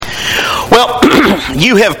Well,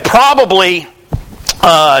 you have probably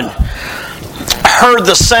heard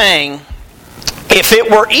the saying, if it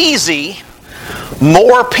were easy,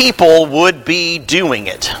 more people would be doing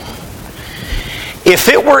it. If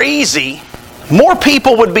it were easy, more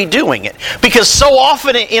people would be doing it. Because so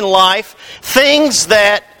often in life, things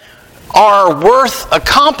that are worth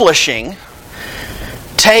accomplishing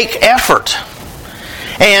take effort.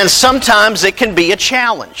 And sometimes it can be a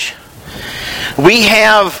challenge. We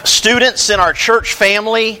have students in our church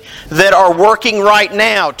family that are working right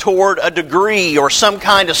now toward a degree or some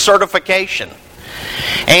kind of certification.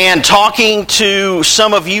 And talking to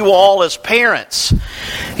some of you all as parents,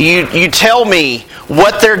 you tell me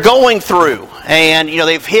what they're going through. And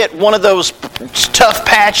they've hit one of those tough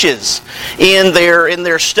patches in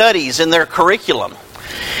their studies, in their curriculum.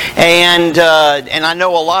 And I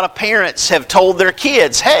know a lot of parents have told their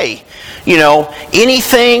kids, hey,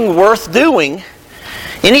 anything worth doing,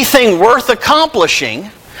 anything worth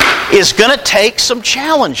accomplishing is going to take some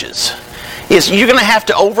challenges. You're going to have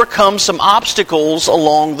to overcome some obstacles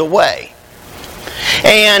along the way.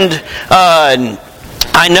 And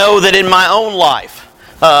I know that in my own life,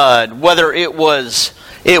 whether it was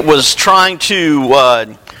trying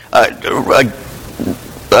to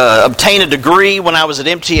obtain a degree when I was at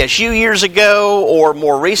MTSU years ago, or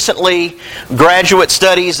more recently, graduate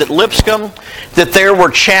studies at Lipscomb, that there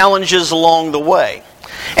were challenges along the way.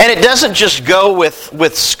 And it doesn't just go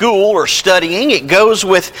with school or studying, it goes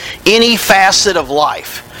with any facet of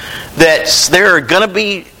life. That there are going to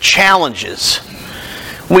be challenges.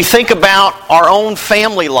 We think about our own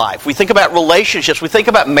family life, we think about relationships, we think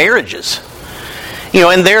about marriages.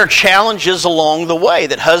 And there are challenges along the way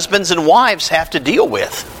that husbands and wives have to deal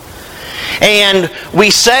with. And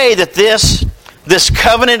we say that this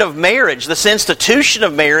covenant of marriage, this institution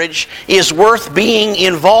of marriage, is worth being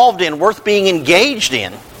involved in, worth being engaged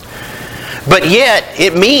in. But yet,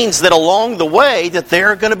 it means that along the way that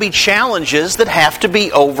there are going to be challenges that have to be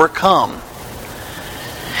overcome.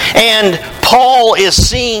 And Paul is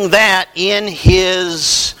seeing that in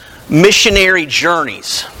his missionary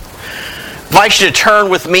journeys. I invite you to turn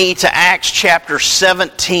with me to Acts chapter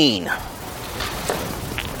 17. In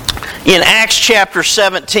Acts chapter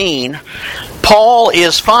 17, Paul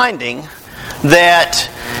is finding that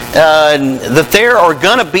there are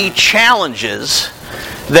going to be challenges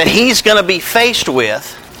that he's going to be faced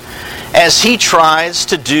with as he tries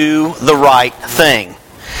to do the right thing.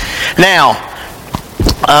 Now,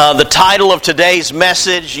 the title of today's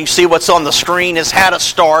message, you see what's on the screen, is How to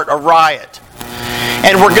Start a Riot.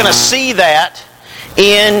 And we're going to see that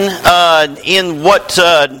in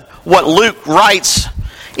what Luke writes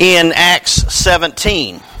in Acts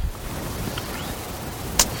 17.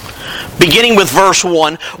 Beginning with verse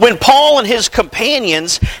 1, when Paul and his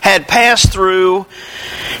companions had passed through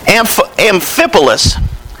Amphipolis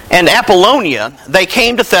and Apollonia, they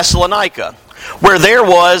came to Thessalonica, where there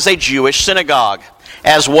was a Jewish synagogue.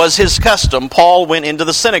 As was his custom, Paul went into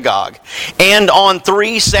the synagogue, and on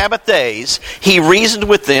 3 Sabbath days he reasoned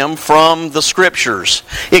with them from the Scriptures,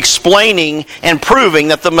 explaining and proving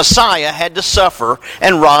that the Messiah had to suffer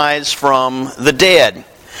and rise from the dead.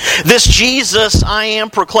 This Jesus I am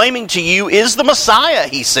proclaiming to you is the Messiah,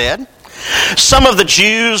 he said. Some of the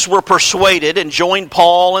Jews were persuaded and joined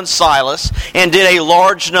Paul and Silas, and did a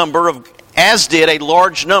large number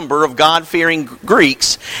of God-fearing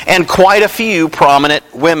Greeks and quite a few prominent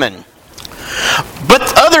women.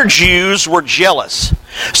 But other Jews were jealous,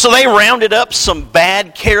 so they rounded up some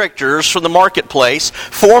bad characters from the marketplace,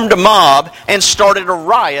 formed a mob, and started a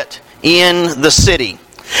riot in the city.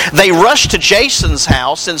 They rushed to Jason's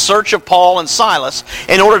house in search of Paul and Silas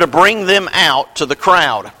in order to bring them out to the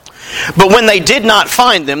crowd. But when they did not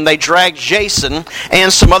find them, they dragged Jason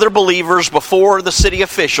and some other believers before the city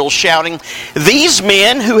officials, shouting, "These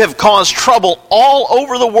men who have caused trouble all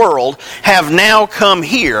over the world have now come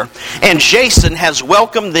here, and Jason has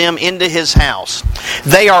welcomed them into his house.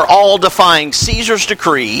 They are all defying Caesar's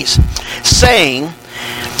decrees, saying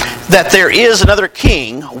that there is another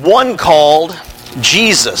king, one called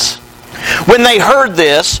Jesus." When they heard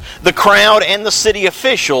this, the crowd and the city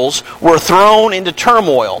officials were thrown into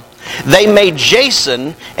turmoil. They made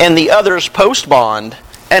Jason and the others post bond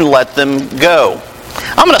and let them go.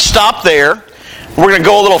 I'm going to stop there. We're going to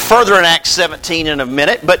go a little further in Acts 17 in a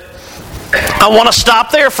minute, but I want to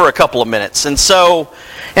stop there for a couple of minutes. And so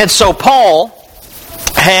Paul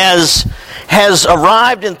has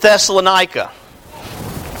arrived in Thessalonica.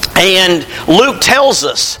 And Luke tells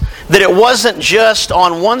us that it wasn't just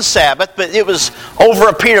on one Sabbath, but it was over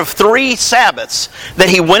a period of 3 Sabbaths that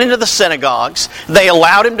he went into the synagogues. They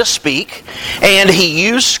allowed him to speak, and he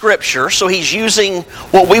used Scripture. So he's using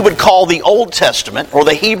what we would call the Old Testament, or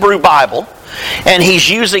the Hebrew Bible. And he's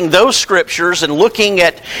using those Scriptures and looking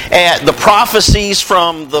at the prophecies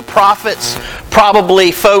from the prophets,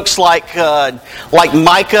 probably folks like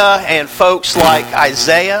Micah and folks like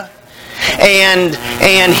Isaiah.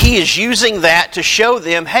 And he is using that to show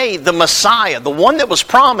them, hey, the Messiah, the one that was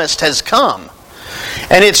promised, has come.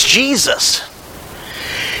 And it's Jesus.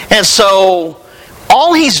 And so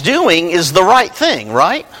all he's doing is the right thing,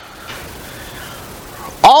 right?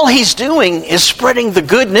 All he's doing is spreading the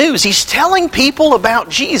good news. He's telling people about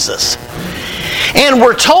Jesus. And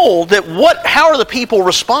we're told that how are the people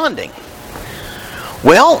responding?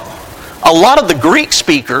 Well, a lot of the Greek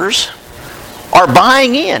speakers are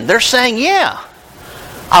buying in. They're saying, yeah,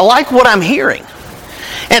 I like what I'm hearing.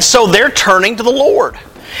 And so they're turning to the Lord.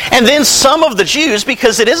 And then some of the Jews,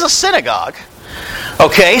 because it is a synagogue,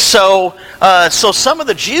 okay, so some of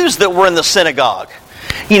the Jews that were in the synagogue,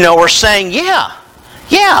 are saying, yeah,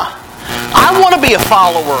 I want to be a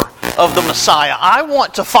follower of the Messiah. I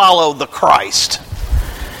want to follow the Christ.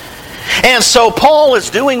 And so Paul is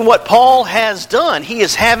doing what Paul has done. He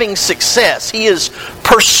is having success. He is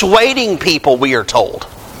persuading people, we are told.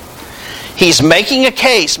 He's making a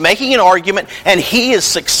case, making an argument, and he is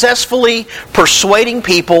successfully persuading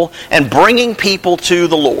people and bringing people to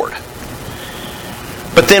the Lord.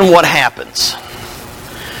 But then what happens?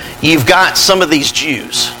 You've got some of these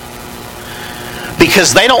Jews,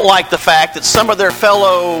 because they don't like the fact that some of their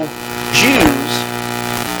fellow Jews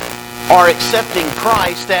are accepting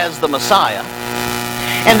Christ as the Messiah.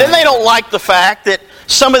 And then they don't like the fact that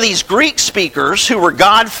some of these Greek speakers who were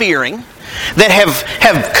God-fearing, that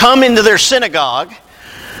have come into their synagogue,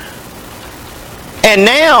 and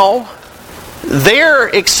now they're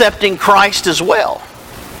accepting Christ as well.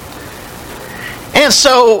 And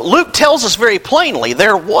so Luke tells us very plainly,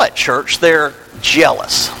 they're what, church? They're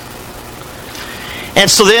jealous. And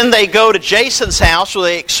so then they go to Jason's house where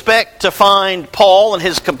they expect to find Paul and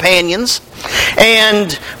his companions.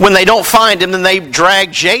 And when they don't find him, then they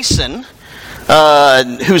drag Jason,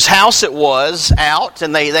 whose house it was, out,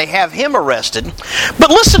 and they have him arrested. But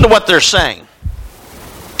listen to what they're saying.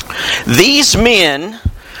 These men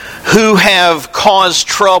who have caused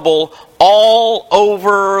trouble all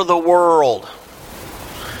over the world.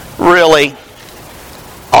 Really?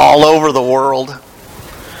 All over the world?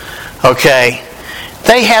 Okay.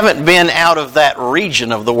 They haven't been out of that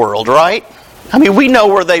region of the world, right? I mean, we know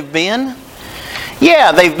where they've been.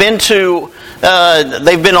 Yeah, they've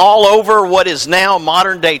been all over what is now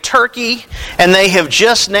modern-day Turkey, and they have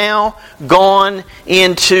just now gone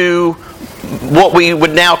into what we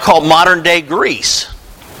would now call modern-day Greece.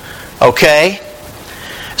 Okay?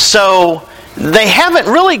 So, they haven't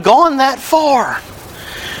really gone that far.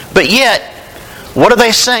 But yet, what are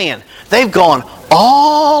they saying? They've gone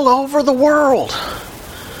all over the world.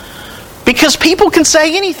 Because people can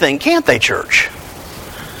say anything, can't they, church?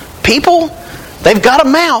 People, they've got a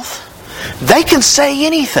mouth. They can say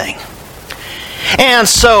anything. And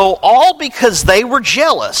so, all because they were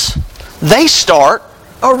jealous, they start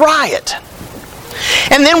a riot.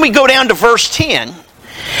 And then we go down to verse 10.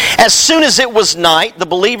 As soon as it was night, the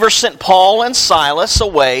believers sent Paul and Silas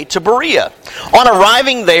away to Berea. On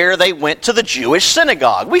arriving there, they went to the Jewish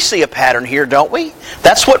synagogue. We see a pattern here, don't we?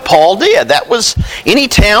 That's what Paul did. That was any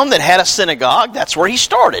town that had a synagogue, that's where he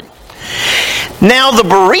started. Now, the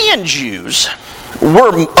Berean Jews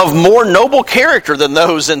were of more noble character than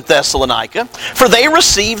those in Thessalonica, for they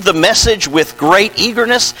received the message with great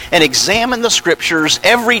eagerness and examined the Scriptures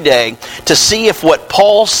every day to see if what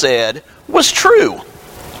Paul said was true.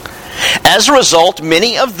 As a result,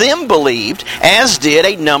 many of them believed, as did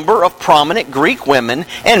a number of prominent Greek women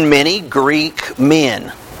and many Greek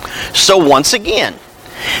men. So once again,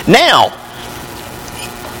 now,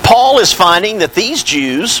 Paul is finding that these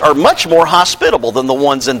Jews are much more hospitable than the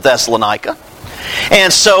ones in Thessalonica.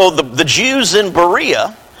 And so the Jews in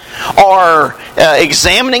Berea are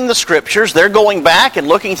examining the Scriptures. They're going back and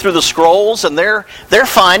looking through the scrolls, and they're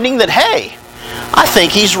finding that, hey, I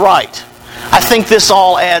think he's right. I think this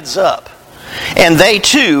all adds up. And they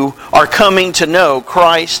too are coming to know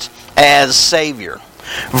Christ as Savior.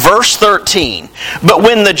 Verse 13. But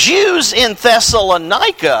when the Jews in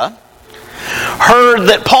Thessalonica heard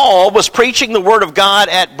that Paul was preaching the Word of God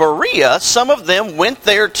at Berea, some of them went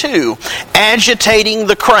there too, agitating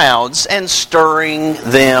the crowds and stirring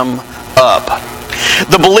them up.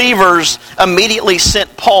 The believers immediately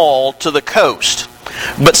sent Paul to the coast,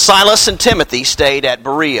 But Silas and Timothy stayed at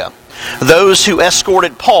Berea. Those who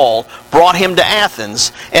escorted Paul brought him to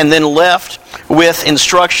Athens and then left with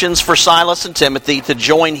instructions for Silas and Timothy to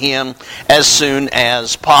join him as soon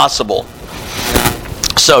as possible.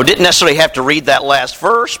 So, didn't necessarily have to read that last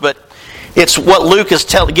verse, but it's what Luke is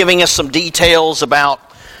giving us some details about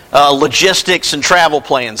logistics and travel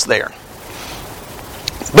plans there.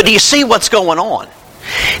 But do you see what's going on?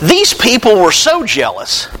 These people were so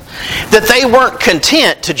jealous that they weren't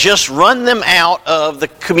content to just run them out of the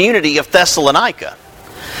community of Thessalonica.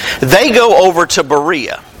 They go over to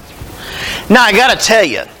Berea. Now, I got to tell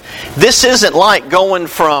you, this isn't like going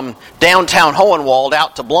from downtown Hohenwald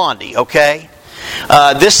out to Blondie, okay?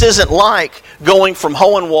 This isn't like going from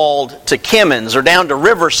Hohenwald to Kimmins or down to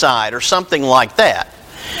Riverside or something like that.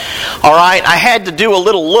 All right, I had to do a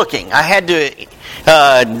little looking. I had to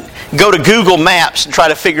go to Google Maps and try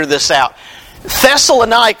to figure this out.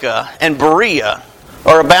 Thessalonica and Berea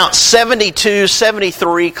are about 72,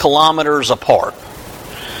 73 kilometers apart.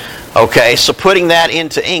 Okay, so putting that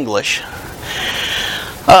into English,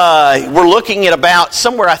 we're looking at about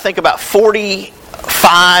somewhere, I think, about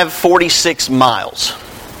 45, 46 miles.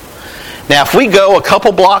 Now, if we go a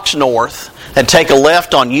couple blocks north and take a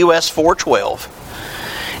left on US 412,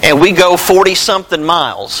 and we go 40-something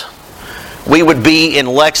miles, we would be in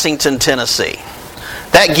Lexington, Tennessee.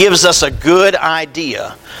 That gives us a good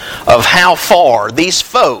idea of how far these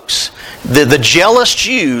folks, the jealous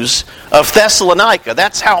Jews of Thessalonica,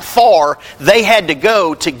 that's how far they had to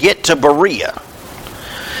go to get to Berea.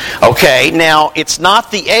 Okay, now it's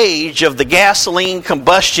not the age of the gasoline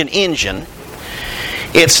combustion engine.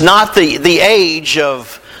 It's not the age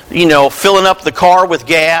of, filling up the car with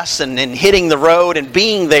gas and hitting the road and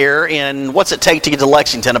being there in, what's it take to get to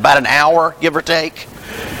Lexington? About an hour, give or take?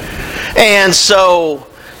 And so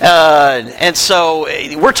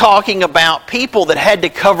we're talking about people that had to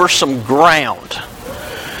cover some ground.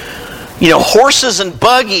 Horses and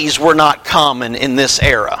buggies were not common in this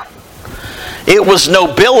era. It was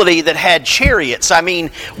nobility that had chariots. I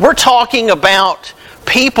mean, we're talking about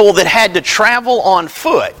people that had to travel on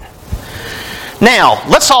foot. Now,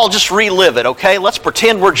 let's all just relive it, okay? Let's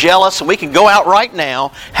pretend we're jealous and we can go out right now,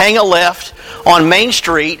 hang a left on Main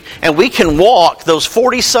Street, and we can walk those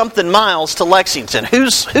 40-something miles to Lexington.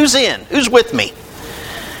 Who's in? Who's with me?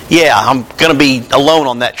 Yeah, I'm going to be alone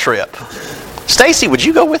on that trip. Stacy, would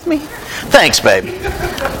you go with me? Thanks, baby.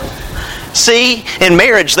 See, in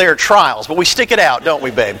marriage there are trials, but we stick it out, don't we,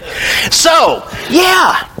 babe? So,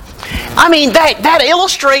 yeah. I mean, that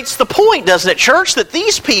illustrates the point, doesn't it, church? That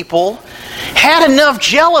these people had enough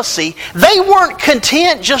jealousy. They weren't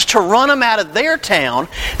content just to run them out of their town.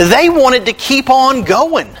 They wanted to keep on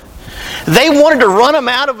going. They wanted to run them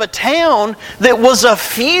out of a town that was a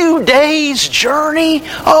few days' journey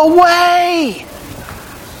away.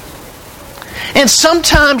 And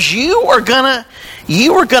sometimes you are gonna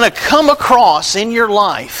come across in your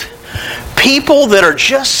life people that are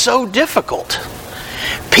just so difficult.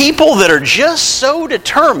 People that are just so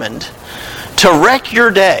determined to wreck your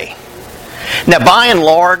day. Now, by and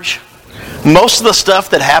large, most of the stuff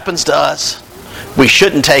that happens to us, we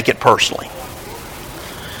shouldn't take it personally.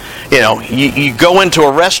 You go into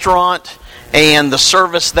a restaurant and the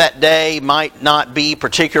service that day might not be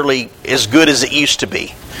particularly as good as it used to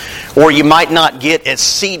be. Or you might not get as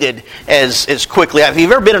seated as quickly. Have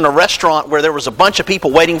you ever been in a restaurant where there was a bunch of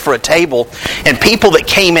people waiting for a table and people that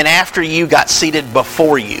came in after you got seated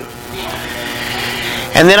before you?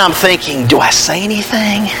 And then I'm thinking, do I say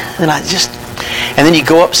anything? And then you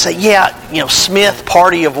go up and say, yeah, Smith,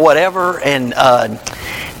 party of whatever. And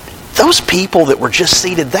those people that were just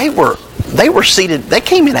seated, they were seated, they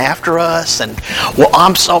came in after us, and, well,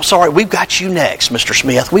 I'm so sorry, we've got you next, Mr.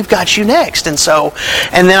 Smith, we've got you next. And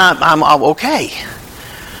then I'm okay.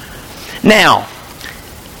 Now,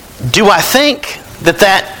 do I think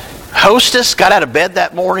that hostess got out of bed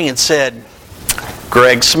that morning and said,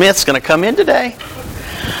 Greg Smith's going to come in today?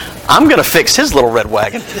 I'm going to fix his little red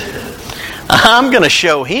wagon. I'm going to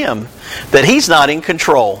show him that he's not in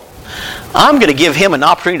control. I'm going to give him an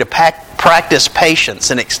opportunity to practice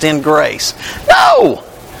patience and extend grace. No!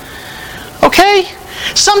 Okay?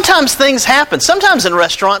 Sometimes things happen. Sometimes in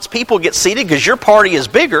restaurants, people get seated because your party is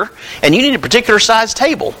bigger and you need a particular size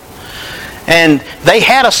table. And they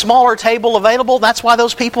had a smaller table available. That's why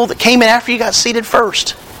those people that came in after you got seated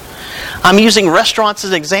first. I'm using restaurants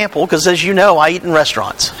as an example because, as you know, I eat in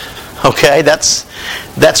restaurants. Okay? That's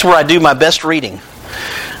where I do my best reading.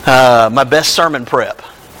 My best sermon prep.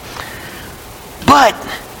 But,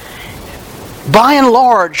 by and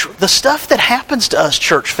large, the stuff that happens to us,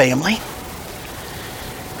 church family,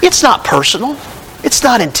 it's not personal. It's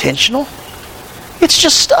not intentional. It's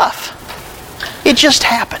just stuff. It just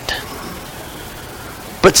happened.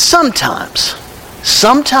 But sometimes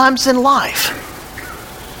in life,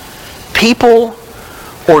 people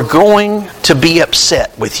are going to be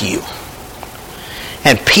upset with you.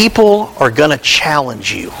 And people are going to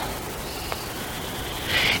challenge you.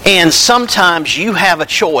 And sometimes you have a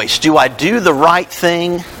choice. Do I do the right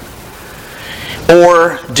thing?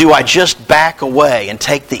 Or do I just back away and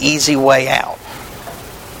take the easy way out?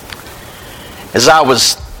 As I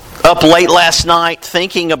was up late last night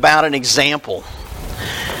thinking about an example,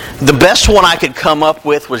 the best one I could come up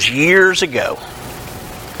with was years ago.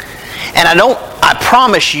 And I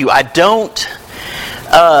promise you, I don't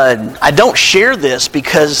share this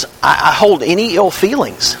because I hold any ill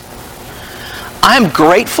feelings. I'm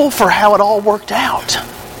grateful for how it all worked out.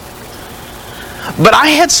 But I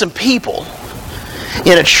had some people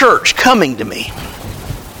in a church coming to me,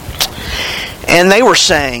 and they were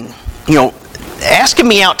saying, asking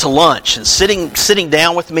me out to lunch and sitting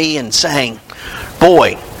down with me and saying,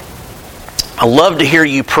 "Boy, I love to hear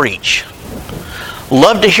you preach.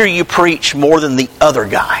 Love to hear you preach more than the other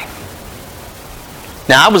guy."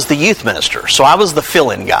 Now, I was the youth minister, so I was the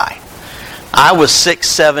fill-in guy. I was 6,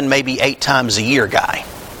 7, maybe 8 times a year guy.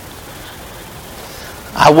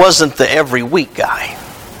 I wasn't the every week guy.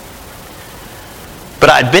 But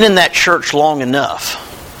I'd been in that church long enough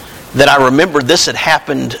that I remembered this had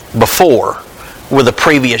happened before with a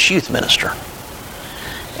previous youth minister.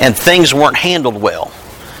 And things weren't handled well.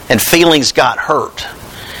 And feelings got hurt.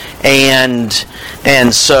 And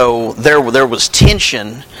so there was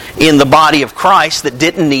tension in the body of Christ that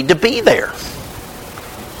didn't need to be there.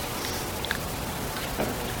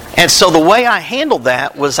 And so the way I handled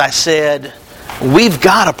that was I said, "We've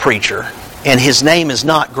got a preacher, and his name is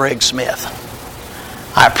not Greg Smith.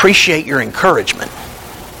 I appreciate your encouragement."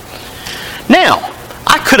 Now,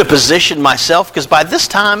 I could have positioned myself, because by this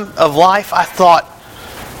time of life I thought,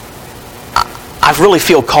 I really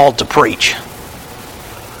feel called to preach.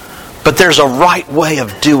 But there's a right way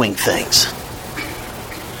of doing things.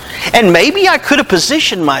 And maybe I could have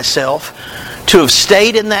positioned myself to have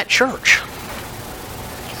stayed in that church.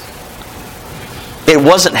 It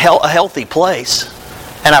wasn't a healthy place,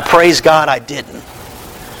 and I praise God I didn't.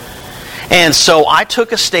 And so I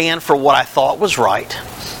took a stand for what I thought was right,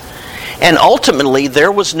 and ultimately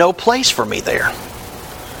there was no place for me there.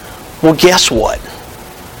 Well, guess what?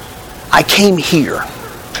 I came here.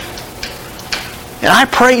 And I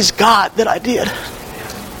praise God that I did.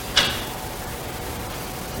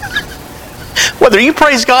 Whether you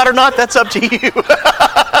praise God or not, that's up to you.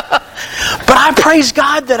 But I praise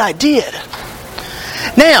God that I did.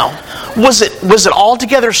 Now, was it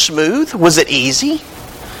altogether smooth? Was it easy?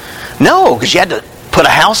 No, because you had to put a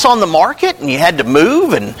house on the market, and you had to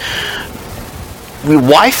move, and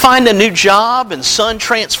wife find a new job, and son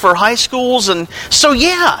transfer high schools, and so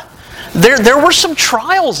yeah. There were some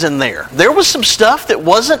trials in there. There was some stuff that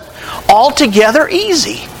wasn't altogether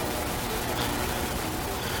easy.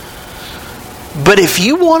 But if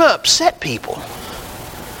you want to upset people,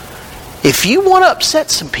 if you want to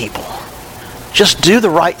upset some people, just do the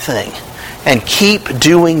right thing and keep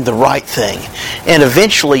doing the right thing. And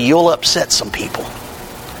eventually you'll upset some people.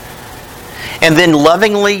 And then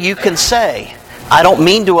lovingly you can say, "I don't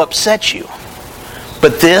mean to upset you,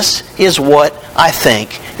 but this is what I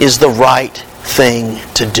think is the right thing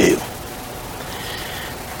to do."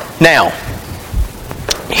 Now,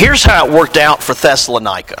 here's how it worked out for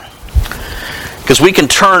Thessalonica. Because we can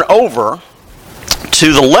turn over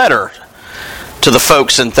to the letter to the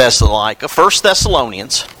folks in Thessalonica, 1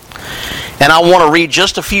 Thessalonians. And I want to read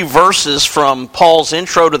just a few verses from Paul's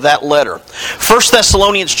intro to that letter. 1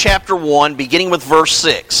 Thessalonians chapter 1, beginning with verse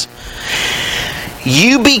 6.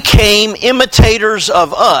 "You became imitators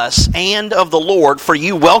of us and of the Lord, for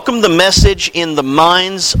you welcomed the message in the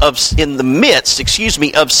midst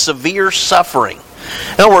of severe suffering."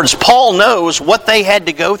 In other words, Paul knows what they had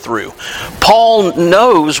to go through. Paul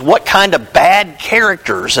knows what kind of bad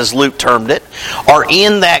characters, as Luke termed it, are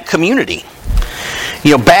in that community.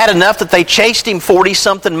 Bad enough that they chased him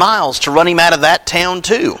 40-something miles to run him out of that town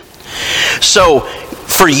too. So,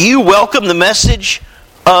 for you welcome the message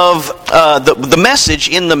of the message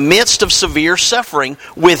in the midst of severe suffering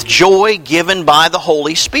with joy given by the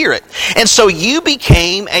Holy Spirit. And so you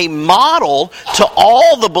became a model to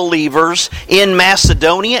all the believers in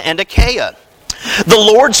Macedonia and Achaia. The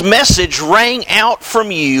Lord's message rang out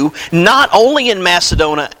from you not only in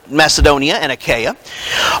Macedonia and Achaia,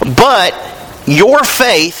 but your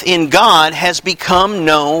faith in God has become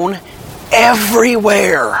known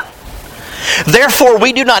everywhere. Therefore,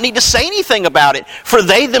 we do not need to say anything about it, for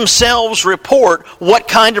they themselves report what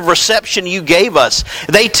kind of reception you gave us.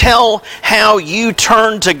 They tell how you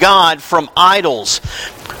turned to God from idols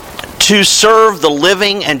to serve the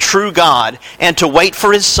living and true God, and to wait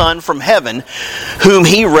for His Son from heaven, whom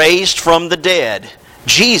He raised from the dead,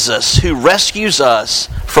 Jesus, who rescues us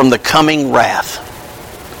from the coming wrath.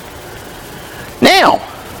 Now,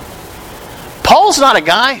 Paul's not a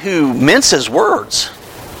guy who minces words.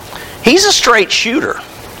 He's a straight shooter.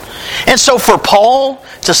 And so for Paul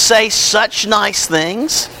to say such nice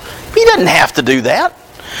things, he doesn't have to do that.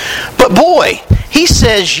 But boy, he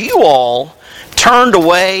says you all turned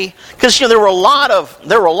away, because there were a lot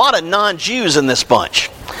of non-Jews in this bunch.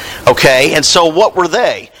 Okay, and so what were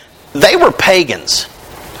they? They were pagans.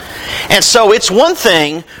 And so it's one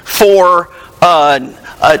thing for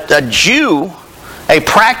a Jew, a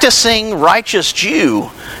practicing righteous Jew,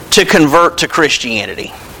 to convert to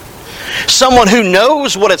Christianity. Someone who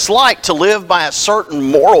knows what it's like to live by a certain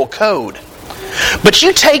moral code. But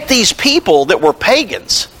you take these people that were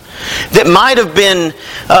pagans, that might have been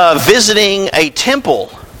visiting a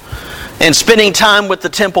temple and spending time with the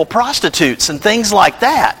temple prostitutes and things like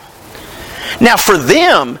that. Now for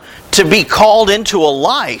them to be called into a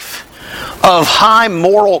life of high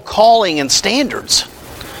moral calling and standards,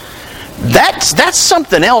 that's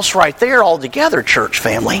something else right there altogether, church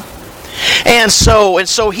family. And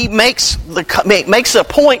so he makes a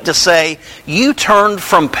point to say, you turned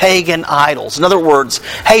from pagan idols. In other words,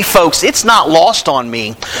 hey folks, it's not lost on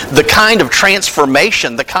me the kind of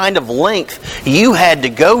transformation, the kind of length you had to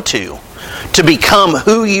go to become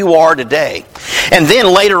who you are today. And then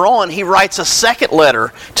later on, he writes a second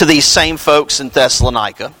letter to these same folks in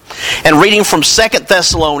Thessalonica. And reading from 2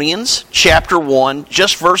 Thessalonians chapter 1,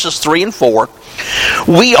 just verses 3 and 4,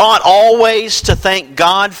 we ought always to thank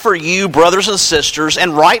God for you, brothers and sisters,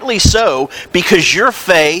 and rightly so, because your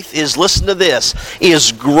faith is, listen to this,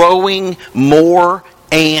 is growing more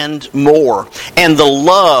and more. And the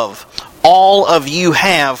love all of you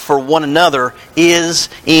have for one another is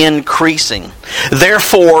increasing.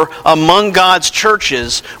 Therefore, among God's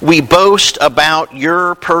churches, we boast about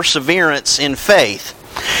your perseverance in faith.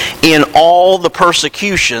 In all the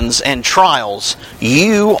persecutions and trials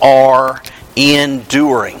you are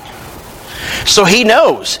enduring. So he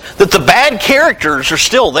knows that the bad characters are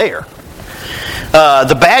still there.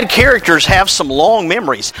 The bad characters have some long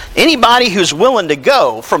memories. Anybody who's willing to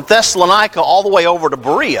go from Thessalonica all the way over to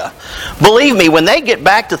Berea, believe me, when they get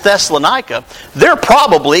back to Thessalonica, they're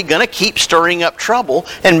probably going to keep stirring up trouble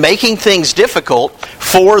and making things difficult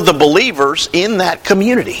for the believers in that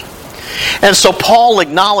community. And so Paul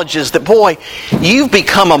acknowledges that, boy, you've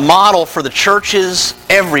become a model for the churches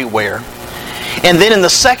everywhere. And then in the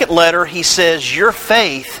second letter, he says, your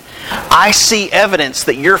faith, I see evidence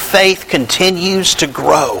that your faith continues to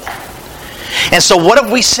grow. And so what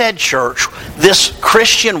have we said, church? This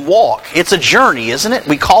Christian walk, it's a journey, isn't it?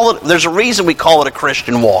 There's a reason we call it a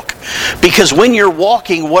Christian walk. Because when you're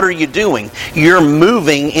walking, what are you doing? You're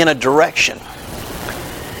moving in a direction.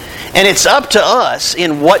 And it's up to us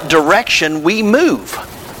in what direction we move.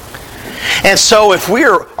 And so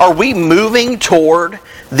are we moving toward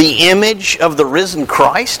the image of the risen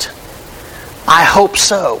Christ? I hope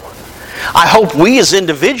so. I hope we as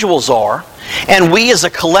individuals are, and we as a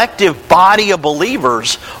collective body of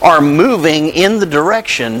believers are moving in the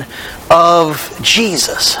direction of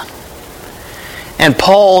Jesus. And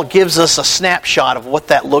Paul gives us a snapshot of what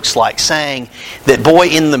that looks like, saying that, boy,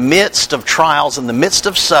 in the midst of trials, in the midst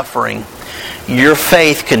of suffering, your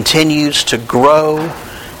faith continues to grow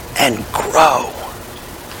and grow.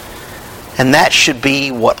 And that should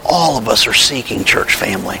be what all of us are seeking, church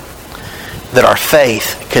family. That our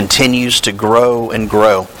faith continues to grow and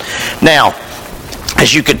grow. Now,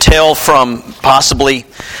 as you could tell from possibly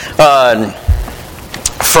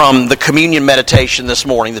from the communion meditation this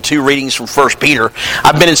morning, the two readings from 1 Peter,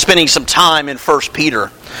 I've been spending some time in 1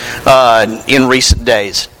 Peter in recent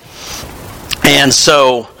days. And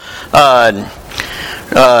so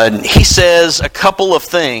he says a couple of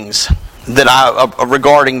things that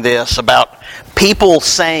regarding this about people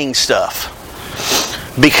saying stuff.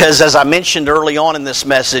 Because as I mentioned early on in this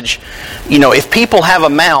message, if people have a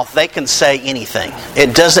mouth, they can say anything.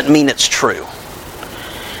 It doesn't mean it's true.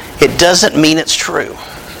 It doesn't mean it's true.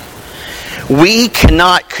 We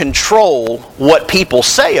cannot control what people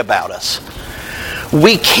say about us.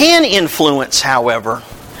 We can influence, however,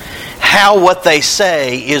 how what they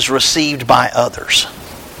say is received by others.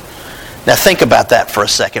 Now think about that for a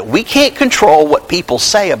second. We can't control what people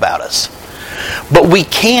say about us, but we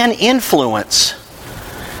can influence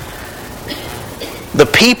the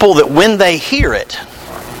people that when they hear it,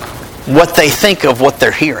 what they think of what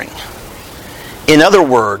they're hearing. In other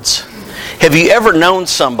words, have you ever known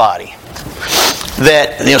somebody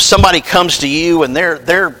that somebody comes to you and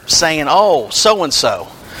they're saying, "Oh, so and so,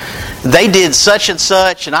 they did such and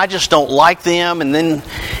such, and I just don't like them," and then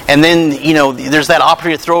there's that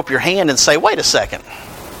opportunity to throw up your hand and say, "Wait a second.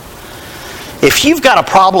 If you've got a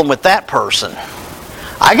problem with that person,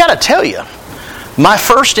 I got to tell you, my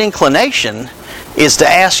first inclination is to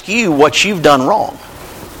ask you what you've done wrong."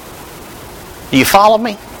 Do you follow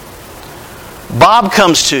me? Bob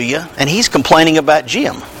comes to you and he's complaining about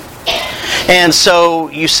Jim. And so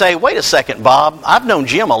you say, "Wait a second, Bob, I've known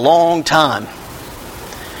Jim a long time.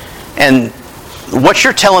 And what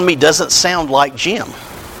you're telling me doesn't sound like Jim.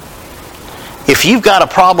 If you've got a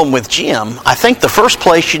problem with Jim, I think the first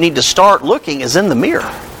place you need to start looking is in the mirror."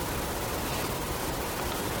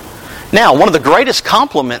 Now, one of the greatest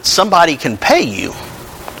compliments somebody can pay you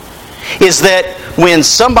is that when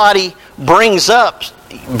somebody brings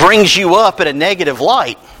you up at a negative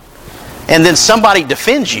light, and then somebody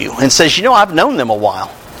defends you and says, "I've known them a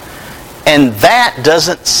while, and that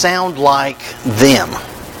doesn't sound like them.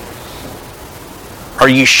 Are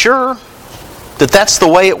you sure that that's the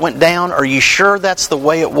way it went down? Are you sure that's the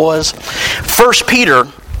way it was?" 1 Peter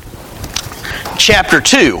chapter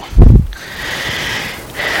 2,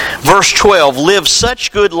 verse 12, "Live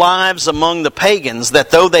such good lives among the pagans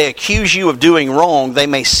that though they accuse you of doing wrong, they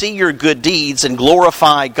may see your good deeds and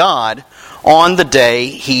glorify God on the day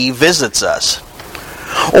He visits us."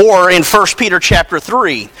 Or in 1 Peter chapter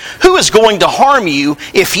 3, "Who is going to harm you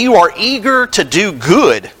if you are eager to do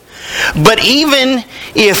good? But even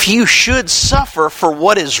if you should suffer for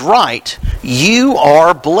what is right, you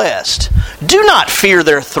are blessed. Do not fear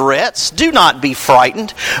their threats. Do not be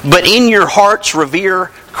frightened. But in your hearts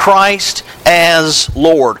revere Christ as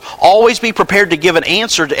Lord. Always be prepared to give an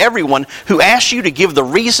answer to everyone who asks you to give the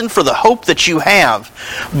reason for the hope that you have.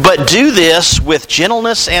 But do this with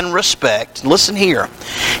gentleness and respect." Listen here.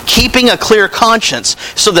 "Keeping a clear conscience,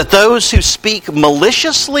 so that those who speak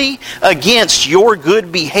maliciously against your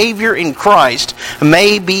good behavior in Christ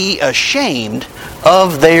may be ashamed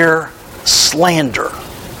of their slander."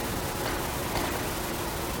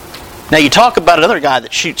 Now you talk about another guy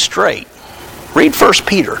that shoots straight. Read 1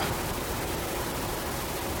 Peter.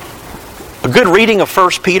 A good reading of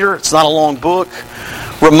 1 Peter, it's not a long book,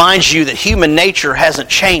 reminds you that human nature hasn't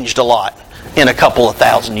changed a lot in a couple of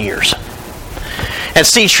thousand years. And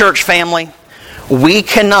see, church family, we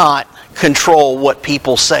cannot control what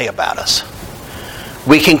people say about us.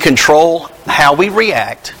 We can control how we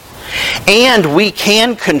react, and we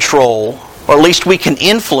can control, or at least we can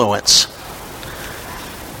influence,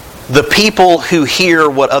 the people who hear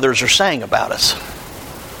what others are saying about us.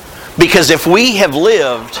 Because if we have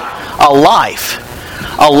lived a life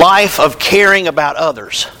of caring about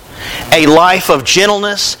others, a life of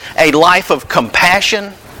gentleness, a life of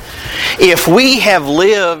compassion, if we have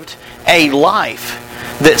lived a life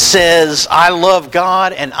that says, "I love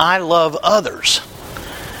God and I love others,"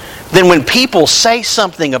 then when people say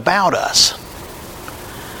something about us,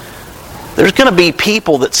 there's going to be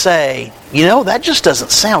people that say, "That just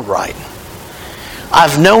doesn't sound right.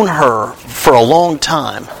 I've known her for a long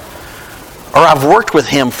time, or I've worked with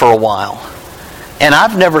him for a while, and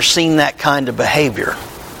I've never seen that kind of behavior."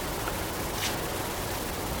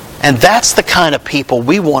 And that's the kind of people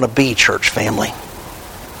we want to be, church family.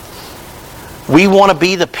 We want to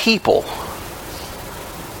be the people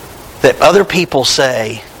that other people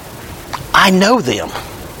say, "I know them.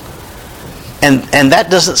 And that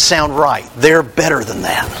doesn't sound right. They're better than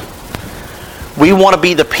that." We want to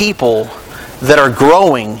be the people that are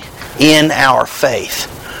growing in our faith.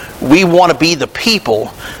 We want to be the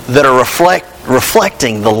people that are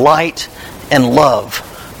reflecting the light and love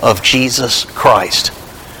of Jesus Christ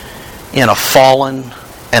in a fallen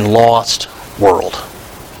and lost world.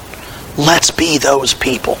 Let's be those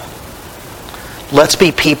people. Let's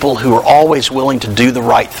be people who are always willing to do the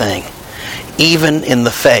right thing, even in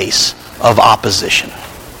the face of opposition.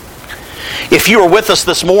 If you are with us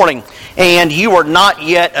this morning and you are not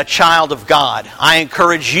yet a child of God, I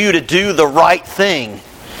encourage you to do the right thing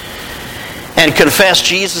and confess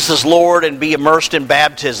Jesus as Lord and be immersed in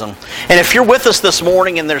baptism. And if you're with us this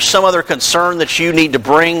morning and there's some other concern that you need to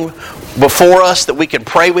bring before us that we can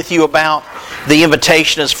pray with you about, the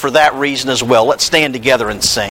invitation is for that reason as well. Let's stand together and sing.